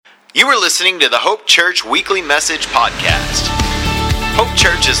You are listening to the Hope Church Weekly Message Podcast. Hope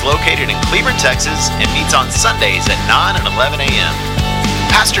Church is located in Cleburne, Texas, and meets on Sundays at 9 and 11 a.m.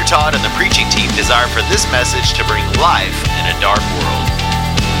 Pastor Todd and the preaching team desire for this message to bring life in a dark world.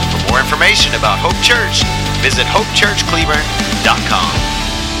 For more information about Hope Church, visit hopechurchcleburne.com.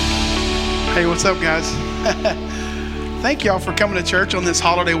 Hey, what's up, guys? Thank y'all for coming to church on this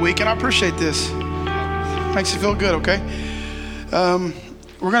holiday weekend. I appreciate this. Makes you feel good, okay?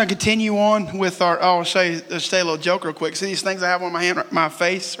 We're going to continue on with our, I'll show you a little joke real quick. See these things I have on my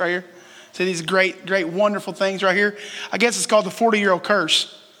face right here? See these great, wonderful things right here? I guess it's called the 40-year-old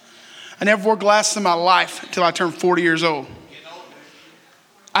curse. I never wore glasses in my life until I turned 40 years old.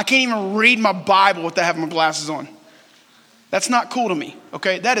 I can't even read my Bible without having my glasses on. That's not cool to me,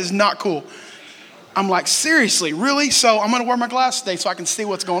 okay? That is not cool. I'm like, seriously, really? So I'm going to wear my glasses today so I can see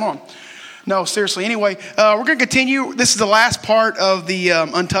what's going on. No, seriously. Anyway, we're going to continue. This is the last part of the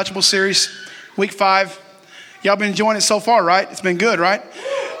Untouchable series, week 5. Y'all been enjoying it so far, right? It's been good, right?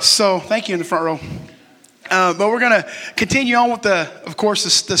 So thank you in the front row. But we're going to continue on with of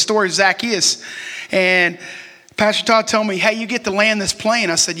course, the story of Zacchaeus. And Pastor Todd told me, hey, you get to land this plane.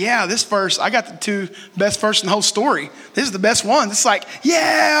 I said, yeah, this verse, I got the 2 best verses in the whole story. This is the best one. It's like,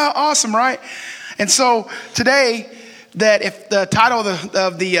 yeah, awesome, right? And so today, that if the title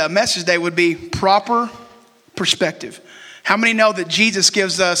of the message today would be Proper Perspective. How many know that Jesus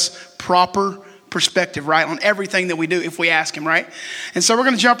gives us proper perspective, right, on everything that we do if we ask him, right? And so we're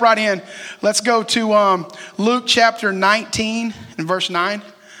going to jump right in. Let's go to Luke chapter 19 and verse 9.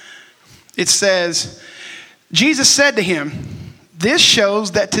 It says, Jesus said to him, this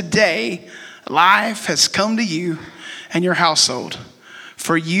shows that today life has come to you and your household,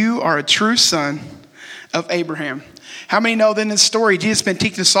 for you are a true son of Abraham. How many know that in this story, Jesus has been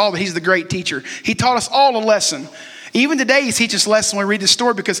teaching us all that he's the great teacher. He taught us all a lesson. Even today, he teaches us a lesson when we read this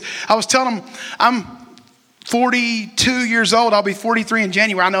story, because I was telling him, I'm 42 years old. I'll be 43 in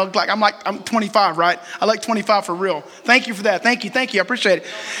January. I know, I'm 25, right? I like 25 for real. Thank you for that. Thank you. I appreciate it.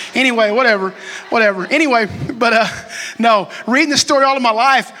 Anyway, whatever. Anyway, but no, reading this story all of my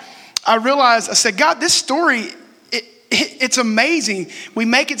life, I realized, I said, God, this story, it's amazing. We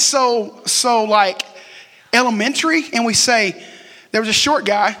make it so like elementary, and we say there was a short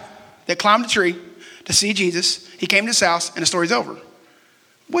guy that climbed a tree to see Jesus. He came to his house and the story's over,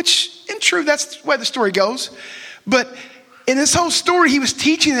 which in truth, that's the way the story goes. But in this whole story, he was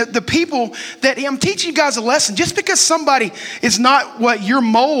teaching the people that I'm teaching you guys a lesson. Just because somebody is not what your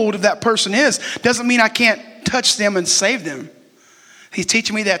mold of that person is doesn't mean I can't touch them and save them. He's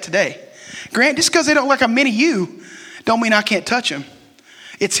teaching me that today. Grant, just because they don't look like many of you don't mean I can't touch them.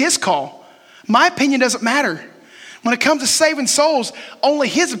 It's his call. My opinion doesn't matter. When it comes to saving souls, only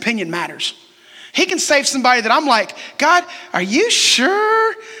his opinion matters. He can save somebody that I'm like, God, are you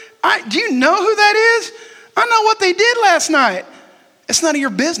sure? Do you know who that is? I know what they did last night. It's none of your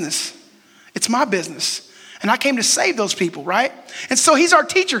business. It's my business. And I came to save those people, right? And so he's our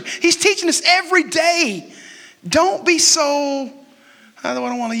teacher. He's teaching us every day. Don't be so, I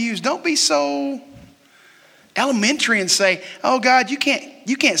don't want to use, don't be so elementary and say, oh God, you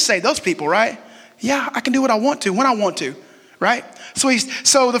can't save those people, right? Yeah, I can do what I want to when I want to, right?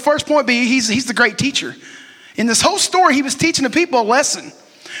 So the first point being, he's the great teacher. In this whole story, he was teaching the people a lesson.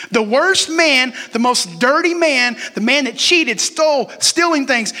 The worst man, the most dirty man, the man that cheated, stole, stealing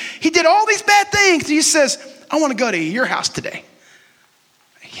things. He did all these bad things. He says, I want to go to your house today.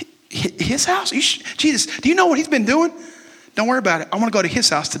 His house? Jesus, do you know what he's been doing? Don't worry about it. I want to go to his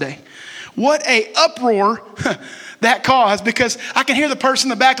house today. What a uproar that caused, because I can hear the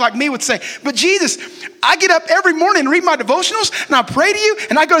person in the back like me would say, but Jesus, I get up every morning and read my devotionals and I pray to you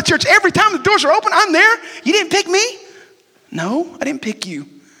and I go to church every time the doors are open. I'm there. You didn't pick me? No, I didn't pick you.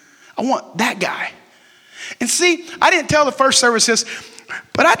 I want that guy. And see, I didn't tell the first service this,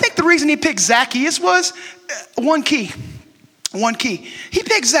 but I think the reason he picked Zacchaeus was one key. He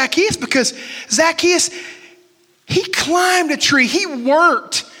picked Zacchaeus because Zacchaeus, he climbed a tree. He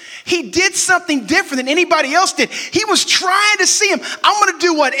worked. He did something different than anybody else did. He was trying to see him. I'm going to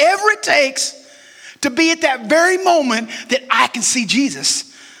do whatever it takes to be at that very moment that I can see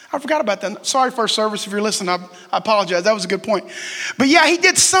Jesus. I forgot about that. Sorry, first service, if you're listening, I apologize. That was a good point. But yeah, he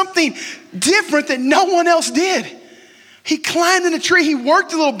did something different that no one else did. He climbed in a tree. He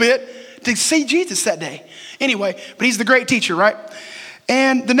worked a little bit to see Jesus that day. Anyway, but he's the great teacher, right?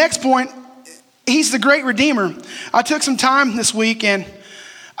 And the next point, he's the great redeemer. I took some time this week and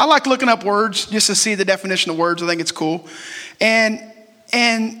I like looking up words just to see the definition of words. I think it's cool. And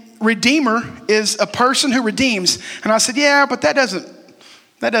redeemer is a person who redeems. And I said, yeah, but that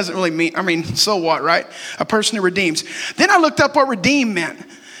doesn't really mean, so what, right? A person who redeems. Then I looked up what redeem meant.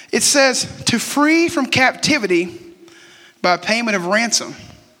 It says to free from captivity by payment of ransom.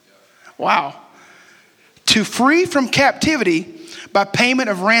 Wow. To free from captivity by payment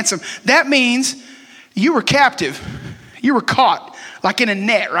of ransom. That means you were captive. You were caught like in a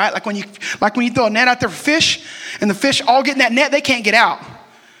net, right? Like when you throw a net out there for fish and the fish all get in that net, they can't get out.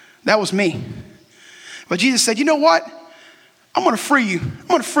 That was me. But Jesus said, you know what? I'm going to free you. I'm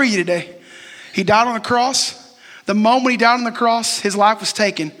going to free you today. He died on the cross. The moment he died on the cross, his life was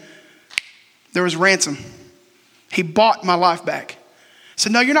taken. There was ransom. He bought my life back. He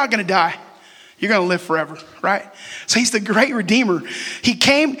said, no, you're not going to die. You're going to live forever, right? So he's the great redeemer. He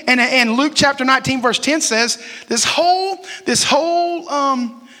came, and Luke chapter 19, verse 10 says, this whole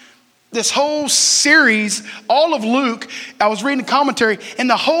series, all of Luke, I was reading the commentary, and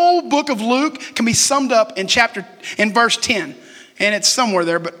the whole book of Luke can be summed up in verse 10. And it's somewhere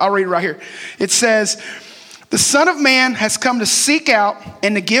there, but I'll read it right here. It says, the Son of Man has come to seek out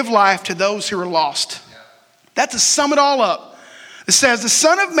and to give life to those who are lost. That's to sum it all up. It says, the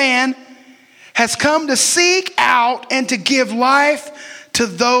Son of Man has come to seek out and to give life to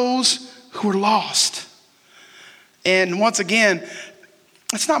those who are lost. And once again,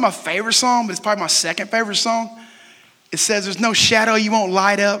 it's not my favorite song, but it's probably my second favorite song. It says, there's no shadow you won't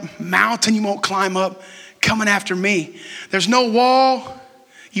light up, mountain you won't climb up, coming after me. There's no wall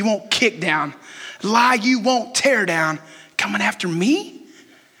you won't kick down, lie you won't tear down, coming after me.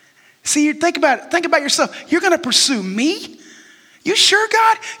 See, think about yourself. You're going to pursue me? You sure,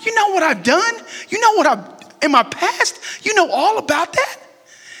 God? You know what I've done? You know what I've in my past? You know all about that?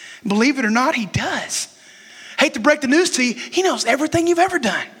 Believe it or not, he does. Hate to break the news to you, he knows everything you've ever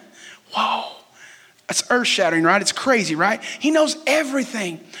done. Whoa. That's earth-shattering, right? It's crazy, right? He knows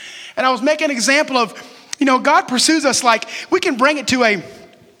everything. And I was making an example of, God pursues us like we can bring it to a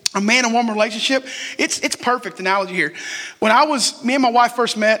man and woman relationship. It's perfect analogy here. When me and my wife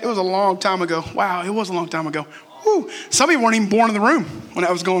first met, it was a long time ago. Wow, it was a long time ago. Woo. Some of you weren't even born in the room when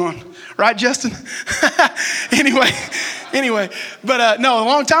that was going on. Right, Justin? Anyway. But no, a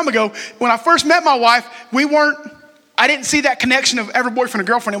long time ago, when I first met my wife, I didn't see that connection of ever boyfriend and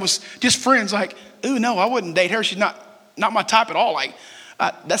girlfriend. It was just friends. Like, ooh, no, I wouldn't date her. She's not my type at all. Like,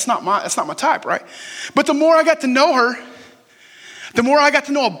 that's not my type, right? But the more I got to know her, the more I got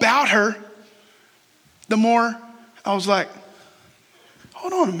to know about her, the more I was like,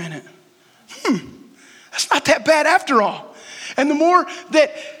 hold on a minute. That's not that bad after all. And the more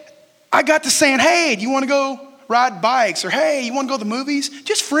that I got to saying, hey, do you want to go ride bikes? Or hey, you want to go to the movies?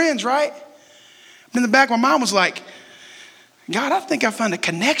 Just friends, right? But in the back of my mind was like, God, I think I found a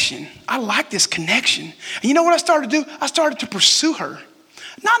connection. I like this connection. And you know what I started to do? I started to pursue her.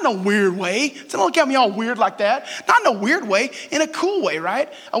 Not in a weird way. Don't look at me all weird like that. Not in a weird way, in a cool way,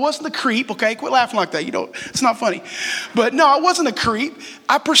 right? I wasn't a creep, okay? Quit laughing like that. It's not funny. But no, I wasn't a creep.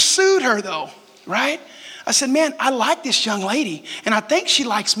 I pursued her though, right? I said, man, I like this young lady, and I think she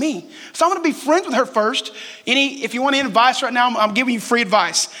likes me. So I'm going to be friends with her first. If you want any advice right now, I'm giving you free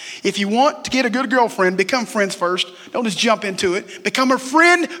advice. If you want to get a good girlfriend, become friends first. Don't just jump into it. Become her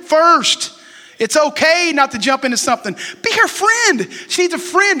friend first. It's okay not to jump into something. Be her friend. She needs a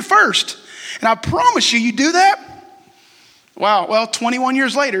friend first. And I promise you do that. Wow, well, 21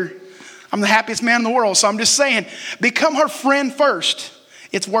 years later, I'm the happiest man in the world. So I'm just saying, become her friend first.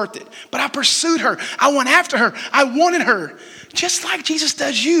 It's worth it. But I pursued her. I went after her. I wanted her. Just like Jesus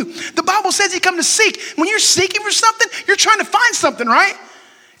does you. The Bible says he come to seek. When you're seeking for something, you're trying to find something, right?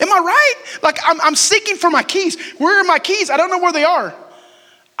 Am I right? Like I'm seeking for my keys. Where are my keys? I don't know where they are.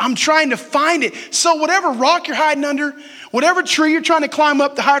 I'm trying to find it. So whatever rock you're hiding under, whatever tree you're trying to climb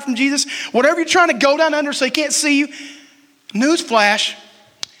up to hide from Jesus, whatever you're trying to go down under so he can't see you, newsflash,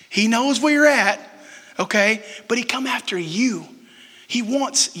 he knows where you're at, okay? But he come after you. He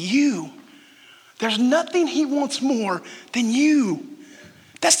wants you. There's nothing he wants more than you.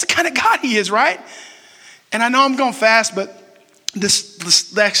 That's the kind of God he is, right? And I know I'm going fast, but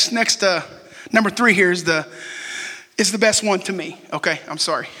this next number 3 here is the best one to me. Okay, I'm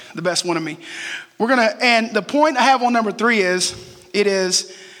sorry. The best one to me. And the point I have on number 3 is, it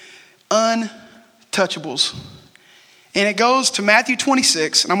is untouchables. And it goes to Matthew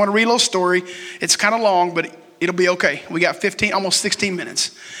 26, and I'm going to read a little story. It's kind of long, but it'll be okay. We got almost 16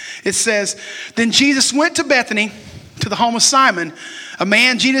 minutes. It says, then Jesus went to Bethany, to the home of Simon, a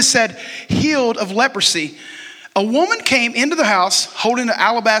man Jesus said healed of leprosy. A woman came into the house holding an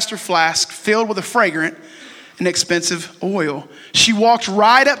alabaster flask filled with a fragrant and expensive oil. She walked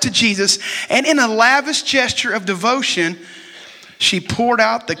right up to Jesus, and in a lavish gesture of devotion, she poured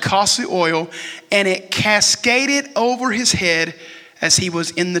out the costly oil, and it cascaded over his head as he was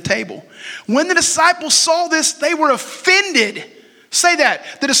in the table. When the disciples saw this, they were offended. Say that.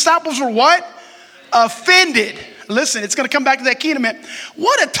 The disciples were what? Offended. Listen, it's going to come back to that key in a minute.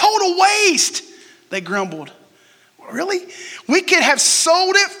 What a total waste. They grumbled. Really? We could have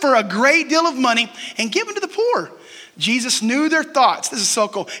sold it for a great deal of money and given to the poor. Jesus knew their thoughts. This is so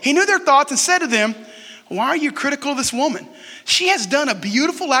cool. He knew their thoughts and said to them, why are you critical of this woman? She has done a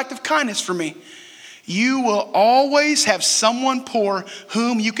beautiful act of kindness for me. You will always have someone poor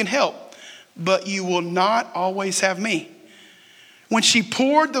whom you can help, but you will not always have me. When she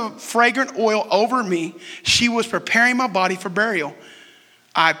poured the fragrant oil over me, she was preparing my body for burial.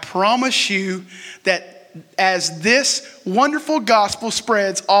 I promise you that as this wonderful gospel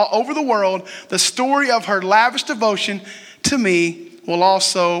spreads all over the world, the story of her lavish devotion to me will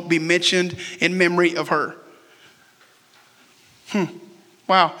also be mentioned in memory of her.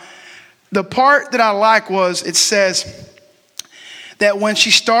 Wow. The part that I like was it says that when she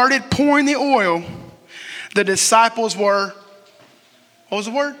started pouring the oil, the disciples were, what was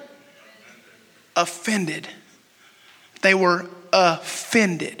the word? Offended. They were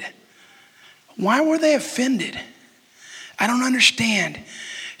offended. Why were they offended? I don't understand.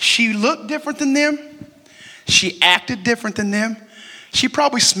 She looked different than them. She acted different than them. She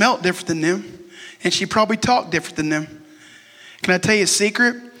probably smelled different than them. And she probably talked different than them. Can I tell you a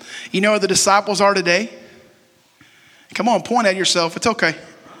secret? You know where the disciples are today? Come on, point at yourself. It's okay.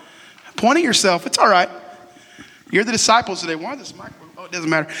 Point at yourself. It's all right. You're the disciples today. Why this microphone? Oh, it doesn't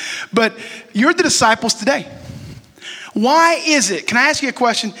matter. But you're the disciples today. Why is it, can I ask you a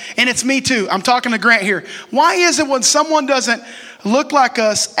question? And it's me too. I'm talking to Grant here. Why is it when someone doesn't look like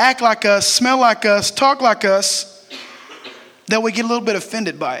us, act like us, smell like us, talk like us, that we get a little bit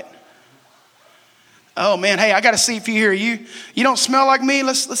offended by it? Oh man, hey, I got a seat for you here. You don't smell like me.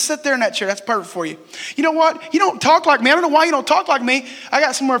 Let's sit there in that chair. That's perfect for you. You know what? You don't talk like me. I don't know why you don't talk like me. I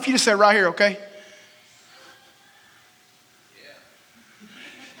got somewhere for you to sit right here, okay?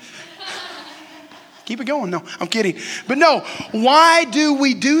 Keep it going. No, I'm kidding. But no, why do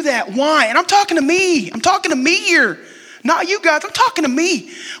we do that? Why? And I'm talking to me. I'm talking to me here. Not you guys. I'm talking to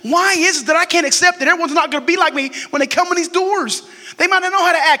me. Why is it that I can't accept that everyone's not going to be like me when they come in these doors? They might not know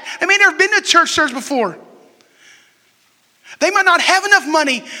how to act. They may never been to church before. They might not have enough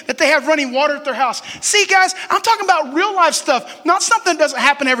money that they have running water at their house. See, guys, I'm talking about real life stuff, not something that doesn't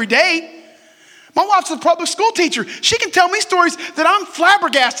happen every day. My wife's a public school teacher. She can tell me stories that I'm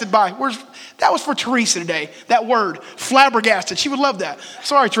flabbergasted by. That was for Teresa today, that word, flabbergasted. She would love that.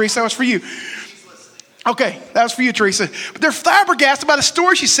 Sorry, Teresa, that was for you. Okay, that was for you, Teresa. But they're flabbergasted by the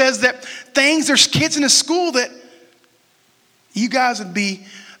story. She says that there's kids in the school that you guys would be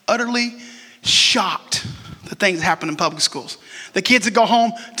utterly shocked the things that happen in public schools. The kids that go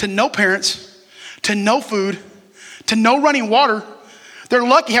home to no parents, to no food, to no running water. They're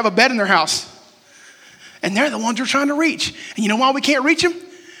lucky to have a bed in their house. And they're the ones we're trying to reach. And you know why we can't reach them?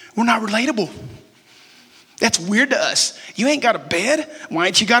 We're not relatable. That's weird to us. You ain't got a bed? Why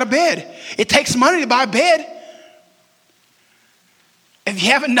ain't you got a bed? It takes money to buy a bed. If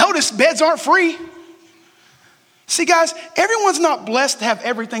you haven't noticed, beds aren't free. See, guys, everyone's not blessed to have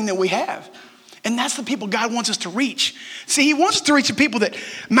everything that we have. And that's the people God wants us to reach. See, he wants us to reach the people that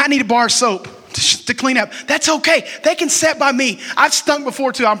might need a bar of soap to clean up. That's okay. They can sit by me. I've stunk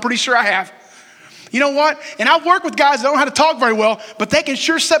before too. I'm pretty sure I have. You know what? And I've worked with guys that don't know how to talk very well, but they can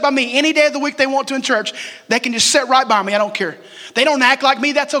sure sit by me any day of the week they want to in church. They can just sit right by me. I don't care. They don't act like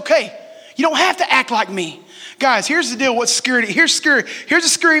me. That's okay. You don't have to act like me. Guys, here's the deal. What's scary? Here's a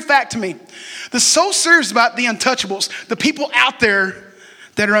scary fact to me. They're so serious about the untouchables, the people out there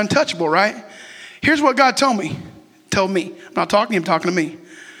that are untouchable, right? Here's what God told me. I'm not talking to him, I'm talking to me.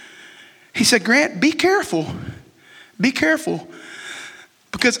 He said, Grant, be careful. Be careful.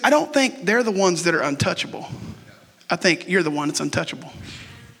 Because I don't think they're the ones that are untouchable. I think you're the one that's untouchable.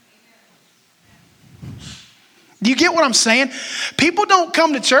 Do you get what I'm saying? People don't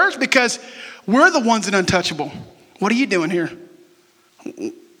come to church because we're the ones that are untouchable. What are you doing here?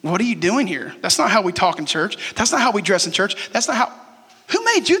 What are you doing here? That's not how we talk in church. That's not how we dress in church. Who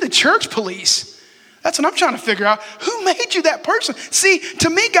made you the church police? That's what I'm trying to figure out. Who made you that person? See, to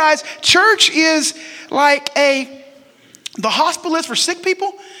me, guys, church is like the hospital is for sick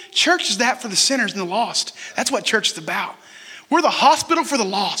people. Church is that for the sinners and the lost. That's what church is about. We're the hospital for the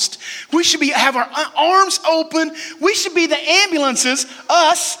lost. We should have our arms open. We should be the ambulances,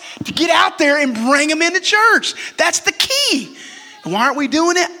 us, to get out there and bring them into church. That's the key. And why aren't we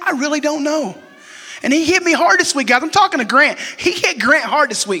doing it? I really don't know. And he hit me hard this week, guys. I'm talking to Grant. He hit Grant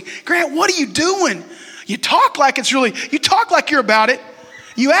hard this week. Grant, what are you doing? You talk like you talk like you're about it.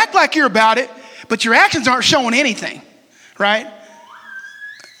 You act like you're about it, but your actions aren't showing anything, right?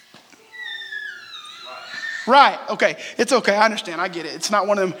 Right, okay. It's okay, I understand, I get it. It's not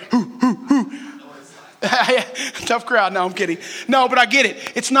one of them, tough crowd, no, I'm kidding. No, but I get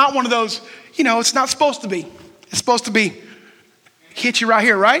it. It's not one of those, it's not supposed to be. It's supposed to be, hit you right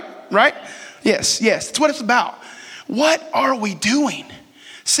here, right? Right? Yes, that's what it's about. What are we doing?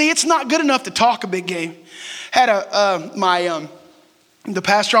 See, it's not good enough to talk a big game. Had the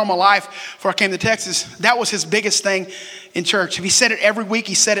pastor all my life before I came to Texas, that was his biggest thing in church. If he said it every week,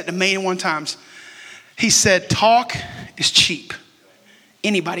 he said it a million and one times. He said, talk is cheap.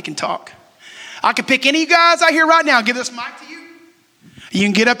 Anybody can talk. I can pick any of you guys out here right now, give this mic to you. You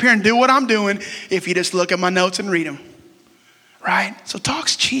can get up here and do what I'm doing if you just look at my notes and read them. Right? So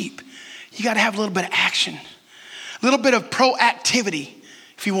talk's cheap. You got to have a little bit of action, a little bit of proactivity,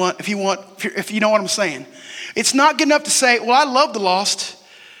 if you know what I'm saying. It's not good enough to say, well, I love the lost.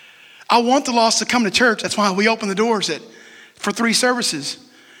 I want the lost to come to church. That's why we open the doors for 3 services.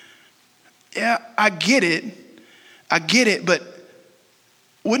 Yeah, I get it, but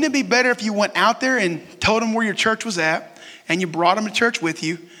wouldn't it be better if you went out there and told them where your church was at and you brought them to church with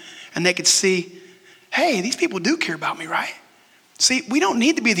you and they could see, hey, these people do care about me, right? See, we don't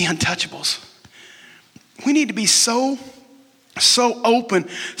need to be the untouchables. We need to be so open.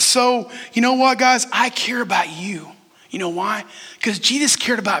 So, you know what, guys? I care about you. You know why? Because Jesus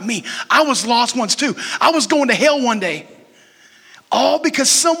cared about me. I was lost once too. I was going to hell one day. All because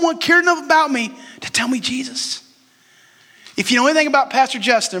someone cared enough about me to tell me Jesus. If you know anything about Pastor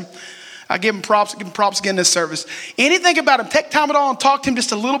Justin, I give him props again this service. Anything about him, take time at all and talk to him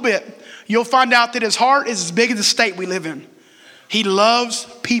just a little bit. You'll find out that his heart is as big as the state we live in. He loves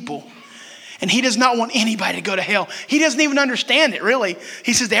people. And he does not want anybody to go to hell. He doesn't even understand it, really.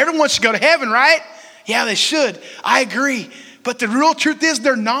 He says everyone should go to heaven, right? Yeah, they should. I agree. But the real truth is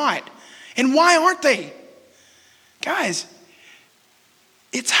they're not. And why aren't they? Guys,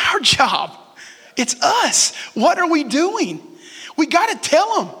 it's our job. It's us. What are we doing? We got to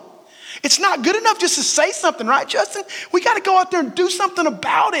tell them. It's not good enough just to say something, right, Justin? We got to go out there and do something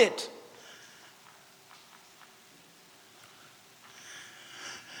about it.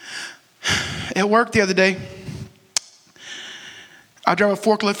 At work the other day, I drove a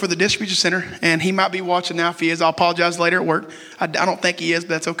forklift for the distribution center, and he might be watching now. If he is, I'll apologize later at work. I don't think he is, but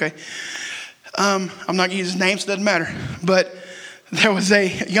that's okay. I'm not going to use his name, so it doesn't matter. But there was a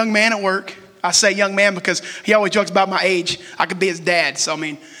young man at work. I say young man because he always jokes about my age. I could be his dad, so I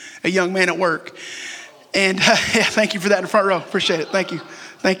mean, a young man at work. And yeah, thank you for that in the front row. Appreciate it. Thank you.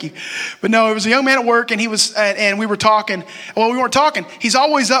 But no, it was a young man at work, and he was, and we were talking. Well, we weren't talking. He's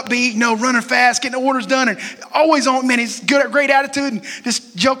always upbeat, running fast, getting the orders done, and always on. Man, he's good, great attitude, and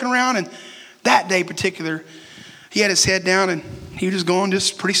just joking around. And that day in particular, he had his head down, and he was just going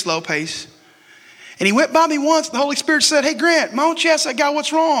just pretty slow pace. And he went by me once. And the Holy Spirit said, "Hey, Grant, why don't you ask that guy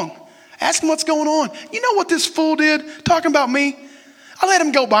what's wrong? Ask him what's going on." You know what this fool did? Talking about me. I let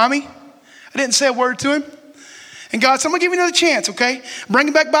him go by me. I didn't say a word to him. And God said, "I'm going to give you another chance, okay? Bring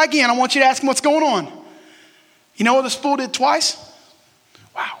him back by again. I want you to ask him what's going on." You know what this fool did twice?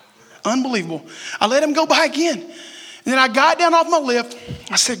 Wow, unbelievable. I let him go by again. And then I got down off my lift.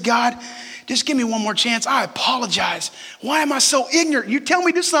 I said, "God, just give me one more chance. I apologize. Why am I so ignorant? You tell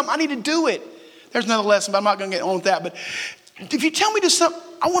me to do something, I need to do it." There's another lesson, but I'm not going to get on with that. But if you tell me to do something,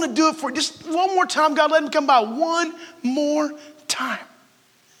 I want to do it for just one more time. God, let him come by one more time.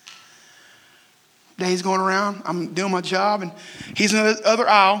 Days going around, I'm doing my job, and he's in the other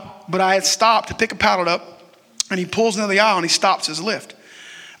aisle, but I had stopped to pick a pallet up, and he pulls into the aisle, and he stops his lift.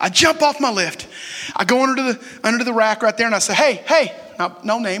 I jump off my lift. I go under the rack right there, and I say, hey,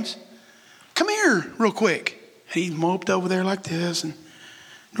 no names, come here real quick. And he moped over there like this, and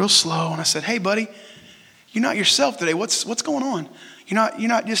real slow, and I said, "Hey, buddy, you're not yourself today. What's going on? You're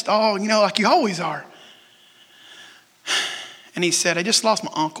not just all, like you always are." And he said, "I just lost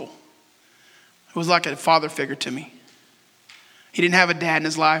my uncle. It was like a father figure to me. He didn't have a dad in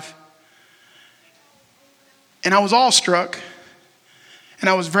his life." And I was awestruck, and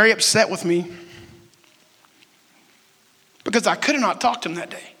I was very upset with me because I could have not talked to him that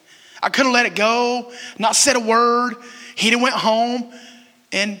day. I could have let it go, not said a word. He'd have went home,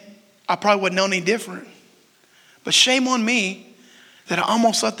 and I probably wouldn't know any different. But shame on me that I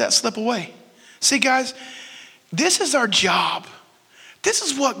almost let that slip away. See, guys, this is our job. This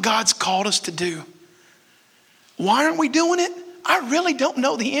is what God's called us to do. Why aren't we doing it? I really don't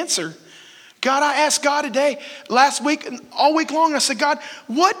know the answer. God, I asked God today, last week, and all week long, I said, "God,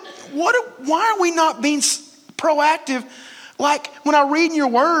 why are we not being proactive? Like when I read in your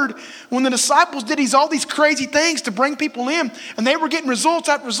word, when the disciples did all these crazy things to bring people in, and they were getting results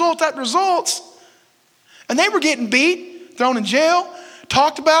after results after results, and they were getting beat, thrown in jail,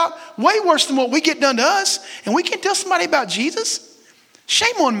 talked about, way worse than what we get done to us, and we can't tell somebody about Jesus?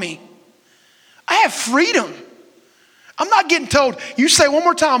 Shame on me. I have freedom. I'm not getting told, you say one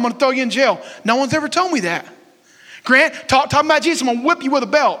more time, I'm going to throw you in jail. No one's ever told me that. Grant, talking about Jesus, I'm going to whip you with a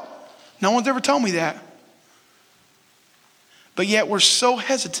belt. No one's ever told me that. But yet we're so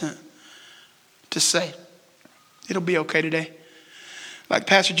hesitant to say, it'll be okay today. Like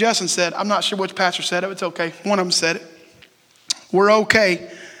Pastor Justin said, I'm not sure which pastor said it, it's okay. One of them said it. We're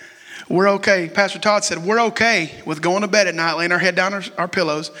okay. We're okay. Pastor Todd said, we're okay with going to bed at night, laying our head down our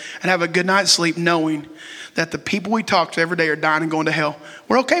pillows, and have a good night's sleep knowing that the people we talk to every day are dying and going to hell.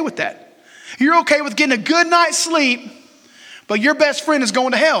 We're okay with that. You're okay with getting a good night's sleep, but your best friend is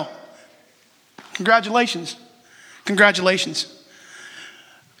going to hell. Congratulations. Congratulations.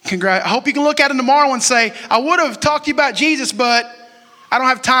 I hope you can look at him tomorrow and say, I would have talked to you about Jesus, but I don't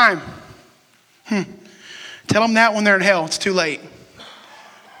have time. Tell them that when they're in hell. It's too late.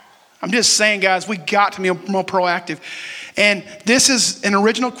 I'm just saying, guys, we got to be more proactive. And this is an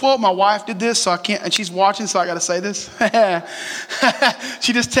original quote. My wife did this, so I can't, and she's watching, so I got to say this.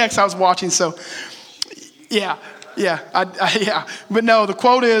 She just texted I was watching, so yeah. But no, the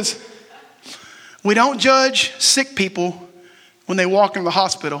quote is, we don't judge sick people when they walk into the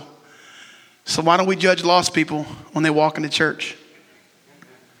hospital. So why don't we judge lost people when they walk into church?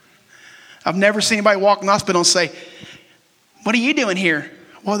 I've never seen anybody walk in the hospital and say, what are you doing here?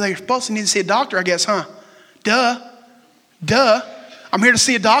 Well, they're supposed to need to see a doctor, I guess, huh? Duh. I'm here to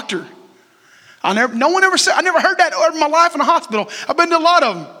see a doctor. I never heard that word in my life in a hospital. I've been to a lot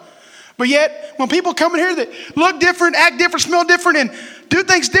of them. But yet, when people come in here that look different, act different, smell different, and do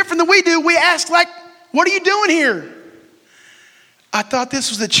things different than we do, we ask like, what are you doing here? I thought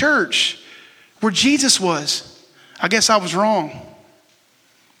this was the church where Jesus was. I guess I was wrong.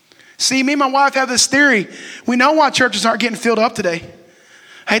 See, me and my wife have this theory. We know why churches aren't getting filled up today.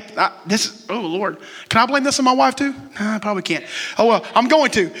 Hey, oh Lord, can I blame this on my wife too? No, I probably can't. Oh well, I'm going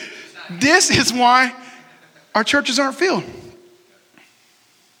to. This is why our churches aren't filled.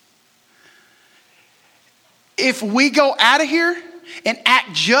 If we go out of here and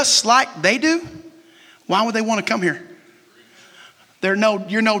act just like they do, why would they want to come here? You're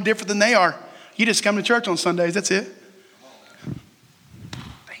no different than they are. You just come to church on Sundays, that's it.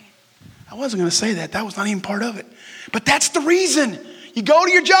 I wasn't going to say that. That was not even part of it. But that's the reason. You go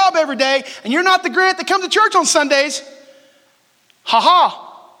to your job every day, and you're not the Grant that comes to church on Sundays.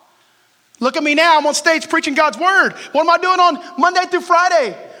 Ha. Look at me now. I'm on stage preaching God's word. What am I doing on Monday through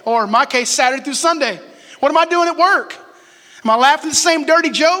Friday? Or in my case, Saturday through Sunday? What am I doing at work? Am I laughing at the same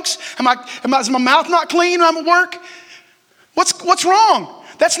dirty jokes? Is my mouth not clean when I'm at work? What's wrong?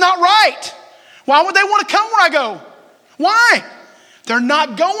 That's not right. Why would they want to come where I go? Why? They're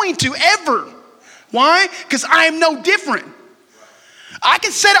not going to ever. Why? Because I am no different. I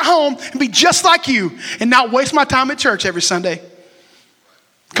can sit at home and be just like you and not waste my time at church every Sunday.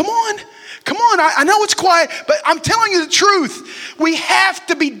 Come on. I know it's quiet, but I'm telling you the truth. We have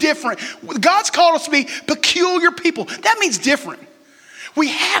to be different. God's called us to be peculiar people. That means different. We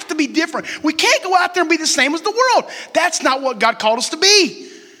have to be different. We can't go out there and be the same as the world. That's not what God called us to be.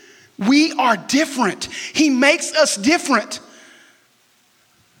 We are different. He makes us different.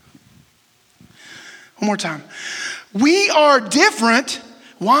 One more time. We are different.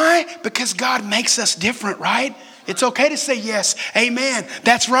 Why? Because God makes us different, right? It's okay to say yes. Amen.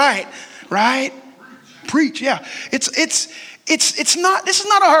 That's right. Right? Preach, yeah. It's not, this is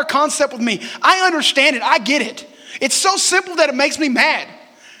not a hard concept with me. I understand it. I get it. It's so simple that it makes me mad.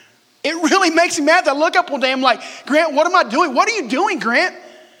 It really makes me mad that I look up one day, I'm like, Grant, what am I doing? What are you doing, Grant?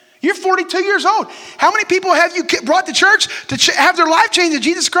 You're 42 years old. How many people have you brought to church to have their life changed to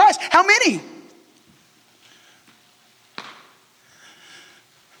Jesus Christ? How many?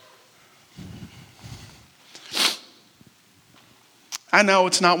 I know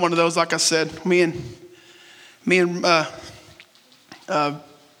it's not one of those, like I said, me and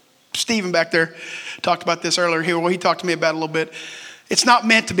Stephen back there talked about this earlier here. Well, he talked to me about it a little bit. It's not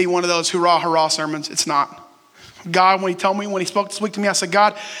meant to be one of those hurrah sermons. It's not. God, when he spoke this week to me, I said,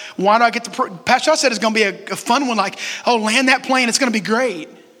 God, why do I get to, Pastor Shaw said it's going to be a fun one, like, oh, land that plane, it's going to be great.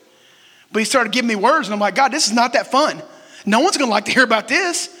 But he started giving me words, and I'm like, God, this is not that fun. No one's going to like to hear about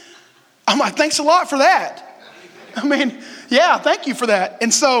this. I'm like, thanks a lot for that. I mean, yeah, thank you for that.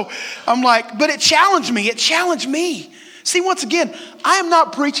 And so I'm like, but it challenged me. See, once again, I am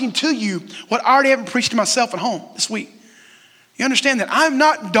not preaching to you what I already haven't preached to myself at home this week. You understand that? I'm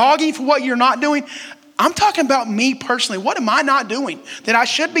not dogging for what you're not doing. I'm talking about me personally. What am I not doing that I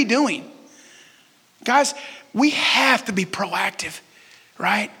should be doing? Guys, we have to be proactive,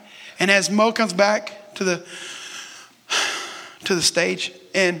 right? And as Mo comes back to to the stage,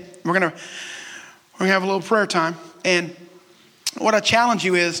 and we're gonna have a little prayer time. And what I challenge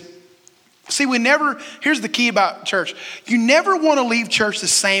you is, see, here's the key about church. You never want to leave church the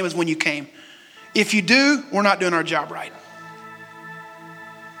same as when you came. If you do, we're not doing our job right.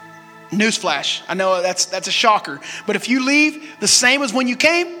 Newsflash. I know that's a shocker. But if you leave the same as when you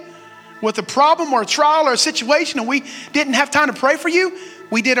came, with a problem or a trial or a situation, and we didn't have time to pray for you,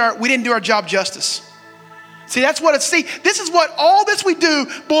 we didn't do our job justice. See, that's what this is what all this we do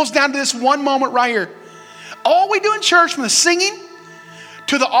boils down to this one moment right here. All we do in church, from the singing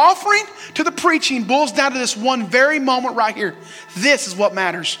to the offering to the preaching, boils down to this one very moment right here. This is what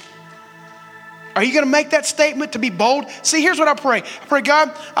matters. Are you going to make that statement to be bold? See, here's what I pray. I pray,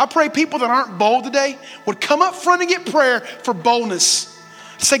 God, I pray people that aren't bold today would come up front and get prayer for boldness.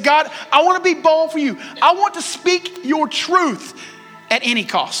 Say, God, I want to be bold for you. I want to speak your truth at any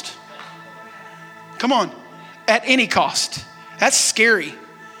cost. Come on, at any cost. That's scary.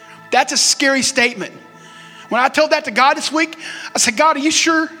 That's a scary statement. When I told that to God this week, I said, God, are you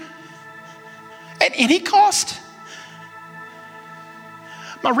sure? At any cost?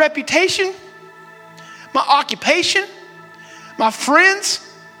 My reputation, my occupation, my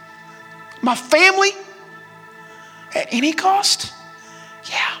friends, my family, at any cost?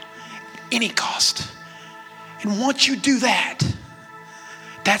 Yeah, any cost. And once you do that,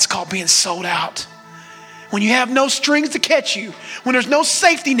 that's called being sold out. When you have no strings to catch you, when there's no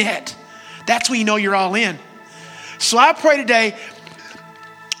safety net, that's when you know you're all in. So I pray today,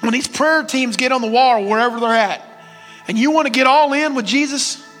 when these prayer teams get on the wall or wherever they're at, and you want to get all in with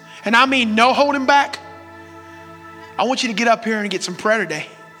Jesus, and I mean no holding back, I want you to get up here and get some prayer today.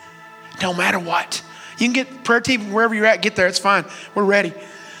 No matter what. You can get prayer team wherever you're at, get there, it's fine. We're ready.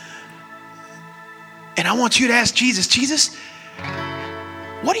 And I want you to ask Jesus,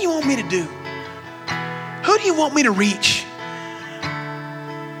 what do you want me to do? Who do you want me to reach?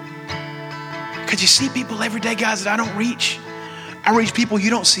 Because you see people every day, guys, that I don't reach. I reach people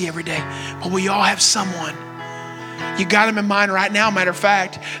you don't see every day. But we all have someone. You got them in mind right now. Matter of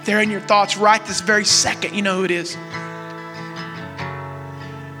fact, they're in your thoughts right this very second. You know who it is.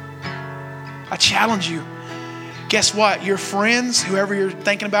 I challenge you. Guess what? Your friends, whoever you're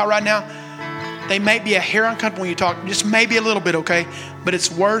thinking about right now, they may be a hair uncomfortable when you talk, just maybe a little bit, okay? But it's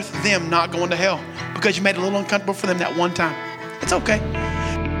worth them not going to hell because you made it a little uncomfortable for them that one time. It's okay.